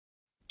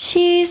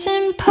She's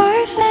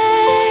imperfect,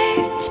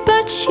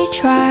 but she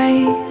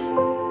tries.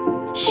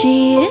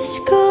 She is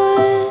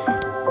good,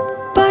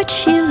 but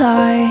she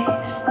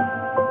lies.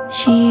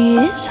 She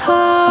is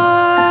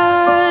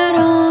hard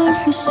on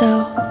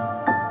herself.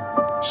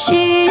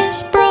 She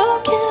is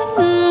broken,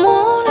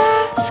 won't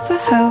ask for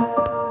help.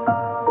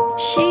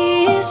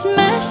 She is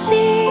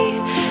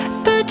messy,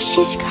 but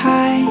she's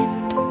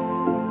kind.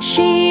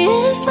 She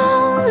is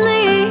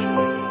lonely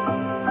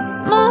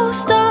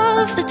most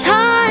of the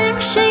time.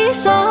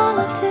 She's all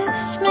of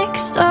this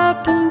mixed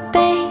up and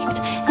baked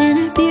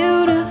in a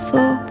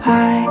beautiful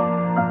pie.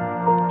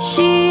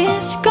 She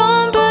is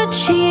gone, but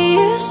she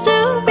used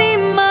to be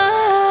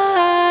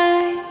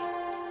mine.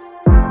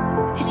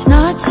 It's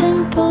not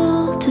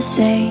simple to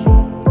say.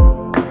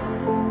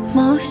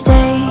 Most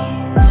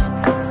days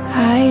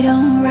I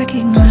don't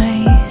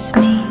recognize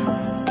me.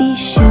 These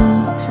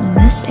shoes and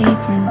this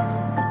apron,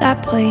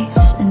 that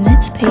place and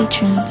its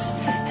patrons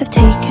have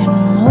taken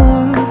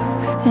more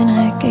than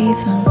I gave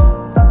them.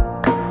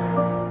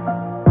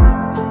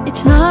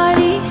 It's not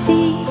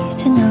easy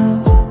to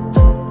know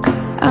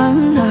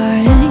I'm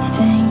not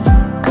anything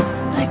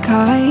like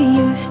I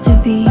used to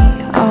be.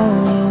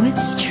 Although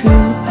it's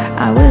true,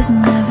 I was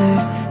never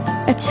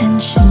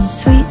attention,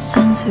 sweet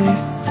center.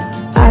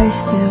 I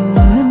still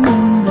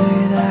remember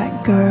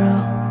that girl.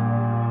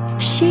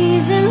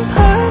 She's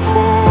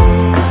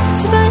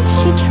imperfect, but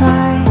she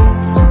tries.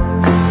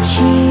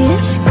 She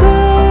is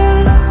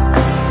good,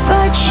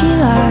 but she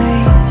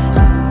lies.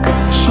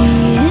 She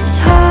is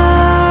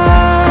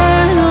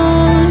hard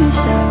on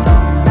herself.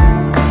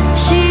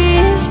 She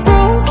is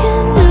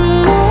broken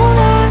and won't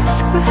ask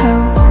for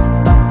help.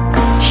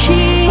 She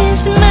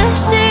is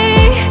messy,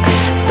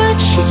 but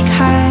she's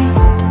kind.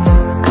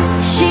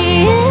 She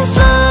is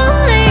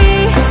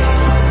lonely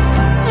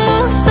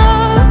most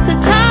of the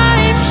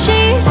time.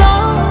 She's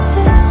all of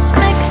this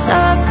mixed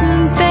up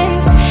and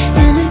baked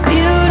in a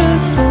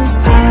beautiful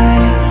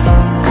pie.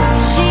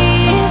 She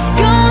is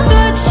gone,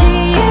 but she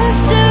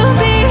used to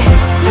be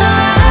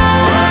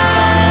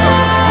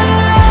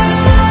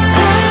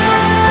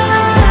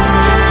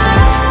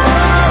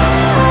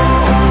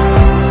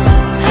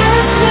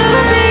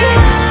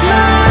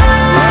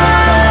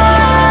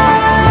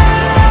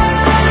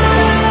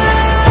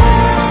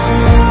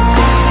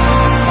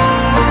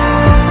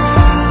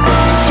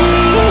She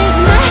is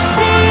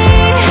messy,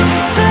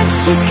 but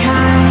she's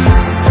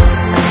kind.